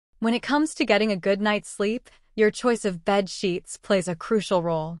When it comes to getting a good night's sleep, your choice of bed sheets plays a crucial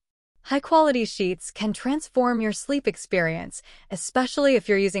role. High-quality sheets can transform your sleep experience, especially if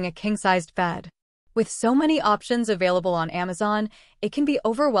you're using a king-sized bed. With so many options available on Amazon, it can be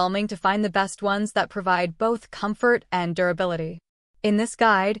overwhelming to find the best ones that provide both comfort and durability. In this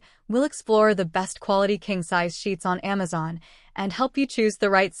guide, we'll explore the best quality king-size sheets on Amazon and help you choose the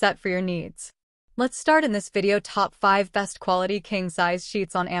right set for your needs. Let's start in this video top 5 best quality king-size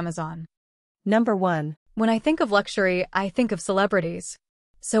sheets on Amazon. Number 1. When I think of luxury, I think of celebrities.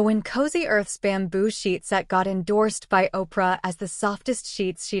 So when Cozy Earth's bamboo sheet set got endorsed by Oprah as the softest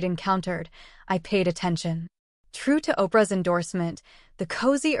sheets she'd encountered, I paid attention. True to Oprah's endorsement, the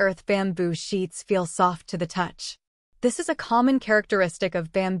Cozy Earth bamboo sheets feel soft to the touch. This is a common characteristic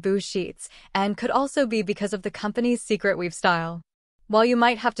of bamboo sheets and could also be because of the company's secret weave style. While you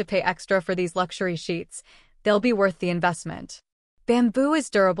might have to pay extra for these luxury sheets, they'll be worth the investment. Bamboo is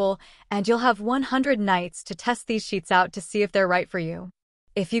durable, and you'll have 100 nights to test these sheets out to see if they're right for you.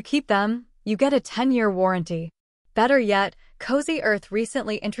 If you keep them, you get a 10-year warranty. Better yet, Cozy Earth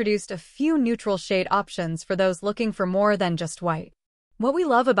recently introduced a few neutral shade options for those looking for more than just white. What we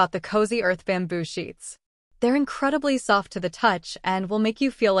love about the Cozy Earth bamboo sheets: they're incredibly soft to the touch and will make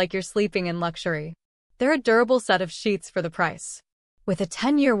you feel like you're sleeping in luxury. They're a durable set of sheets for the price. With a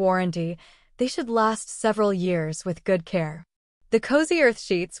 10-year warranty, they should last several years with good care. The Cozy Earth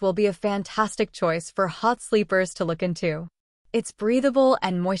sheets will be a fantastic choice for hot sleepers to look into. It's breathable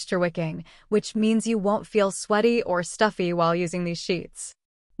and moisture-wicking, which means you won't feel sweaty or stuffy while using these sheets.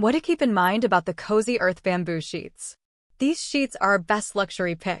 What to keep in mind about the Cozy Earth bamboo sheets: these sheets are our best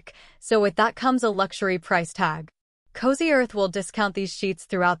luxury pick, so with that comes a luxury price tag. Cozy Earth will discount these sheets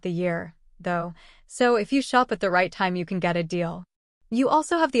throughout the year, though, so if you shop at the right time you can get a deal. You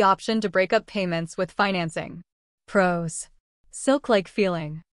also have the option to break up payments with financing. Pros: silk-like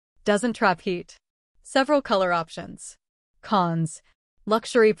feeling. Doesn't trap heat. Several color options. Cons: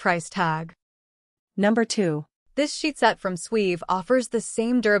 luxury price tag. Number 2. This sheet set from Sweave offers the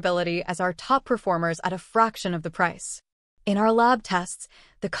same durability as our top performers at a fraction of the price. In our lab tests,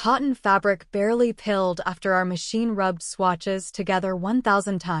 the cotton fabric barely pilled after our machine-rubbed swatches together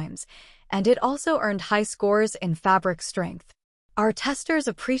 1,000 times, and it also earned high scores in fabric strength. Our testers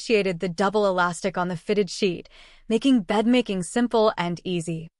appreciated the double elastic on the fitted sheet, making bedmaking simple and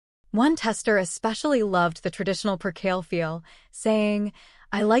easy. One tester especially loved the traditional Percale feel, saying,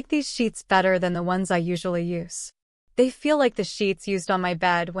 "I like these sheets better than the ones I usually use. They feel like the sheets used on my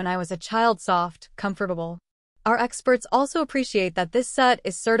bed when I was a child, soft, comfortable." Our experts also appreciate that this set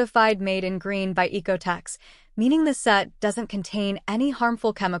is certified made in green by Ecotex, meaning the set doesn't contain any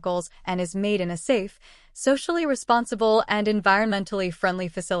harmful chemicals and is made in a safe, socially responsible, and environmentally friendly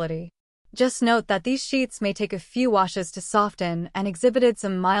facility. Just note that these sheets may take a few washes to soften and exhibited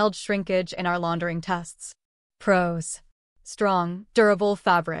some mild shrinkage in our laundering tests. Pros: strong, durable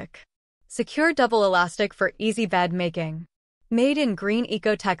fabric. Secure double elastic for easy bed making. Made in green,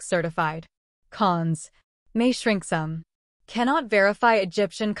 Ecotex certified. Cons: may shrink some. Cannot verify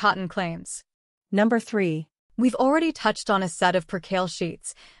Egyptian cotton claims. Number 3. We've already touched on a set of Percale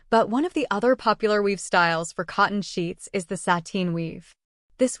sheets, but one of the other popular weave styles for cotton sheets is the sateen weave.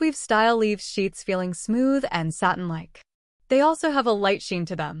 This weave style leaves sheets feeling smooth and satin-like. They also have a light sheen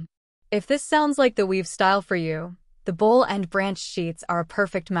to them. If this sounds like the weave style for you, the BOLL and branch sheets are a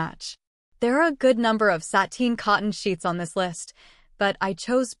perfect match. There are a good number of sateen cotton sheets on this list, but I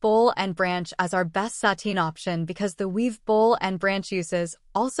chose BOLL and branch as our best sateen option because the weave BOLL and branch uses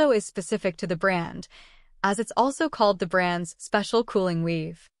also is specific to the brand, as it's also called the brand's special cooling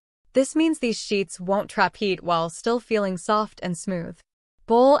weave. This means these sheets won't trap heat while still feeling soft and smooth.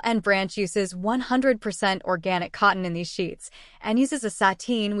 BOLL and branch uses 100% organic cotton in these sheets and uses a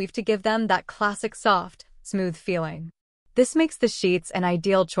sateen weave to give them that classic soft, smooth feeling. This makes the sheets an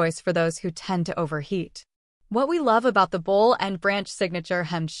ideal choice for those who tend to overheat. What we love about the BOLL and branch signature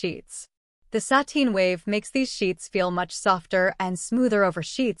hemmed sheets: the sateen wave makes these sheets feel much softer and smoother over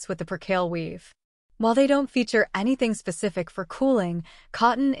sheets with the Percale weave. While they don't feature anything specific for cooling,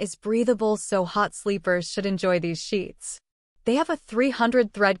 cotton is breathable, so hot sleepers should enjoy these sheets. They have a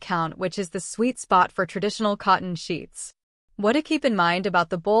 300 thread count, which is the sweet spot for traditional cotton sheets. What to keep in mind about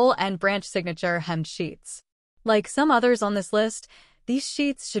the BOLL and branch signature hemmed sheets: like some others on this list, these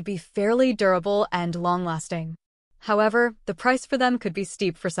sheets should be fairly durable and long-lasting. However, the price for them could be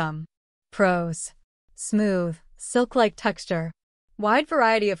steep for some. Pros: smooth, silk-like texture. Wide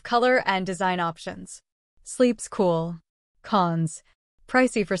variety of color and design options. Sleeps cool. Cons: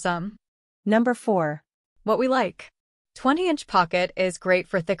 pricey for some. Number 4. What we like: 20-inch pocket is great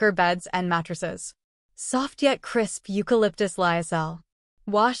for thicker beds and mattresses. Soft yet crisp eucalyptus lyocell.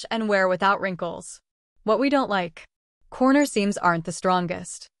 Wash and wear without wrinkles. What we don't like. Corner seams aren't the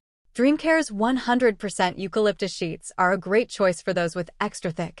strongest. Dreamcare's 100% eucalyptus sheets are a great choice for those with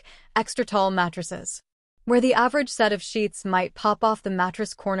extra thick, extra tall mattresses. Where the average set of sheets might pop off the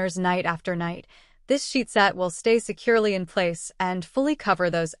mattress corners night after night, this sheet set will stay securely in place and fully cover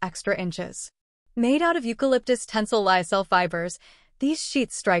those extra inches. Made out of eucalyptus tensile lyocell fibers, these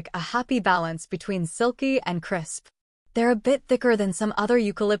sheets strike a happy balance between silky and crisp. They're a bit thicker than some other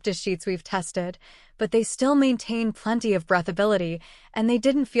eucalyptus sheets we've tested, but they still maintain plenty of breathability, and they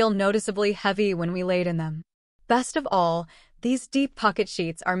didn't feel noticeably heavy when we laid in them. Best of all, these deep pocket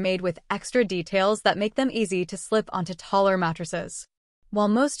sheets are made with extra details that make them easy to slip onto taller mattresses. While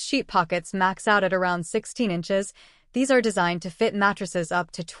most sheet pockets max out at around 16 inches, these are designed to fit mattresses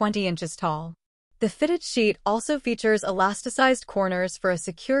up to 20 inches tall. The fitted sheet also features elasticized corners for a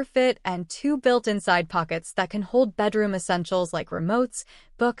secure fit and 2 built-in side pockets that can hold bedroom essentials like remotes,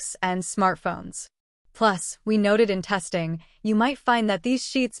 books, and smartphones. Plus, we noted in testing, you might find that these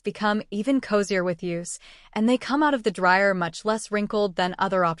sheets become even cozier with use, and they come out of the dryer much less wrinkled than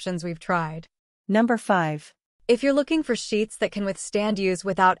other options we've tried. Number 5. If you're looking for sheets that can withstand use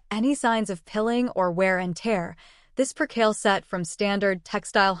without any signs of pilling or wear and tear, this Percale set from Standard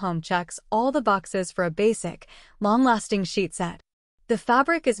Textile Home checks all the boxes for a basic, long-lasting sheet set. The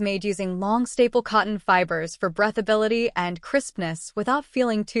fabric is made using long staple cotton fibers for breathability and crispness without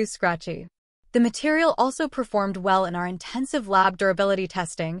feeling too scratchy. The material also performed well in our intensive lab durability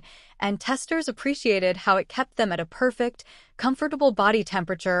testing, and testers appreciated how it kept them at a perfect, comfortable body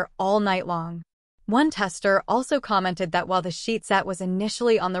temperature all night long. One tester also commented that while the sheet set was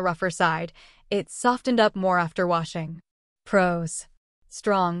initially on the rougher side, it softened up more after washing. Pros: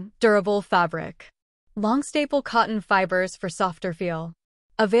 strong, durable fabric. Long staple cotton fibers for softer feel.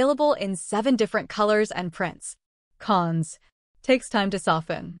 Available in 7 different colors and prints. Cons: takes time to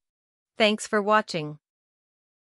soften. Thanks for watching.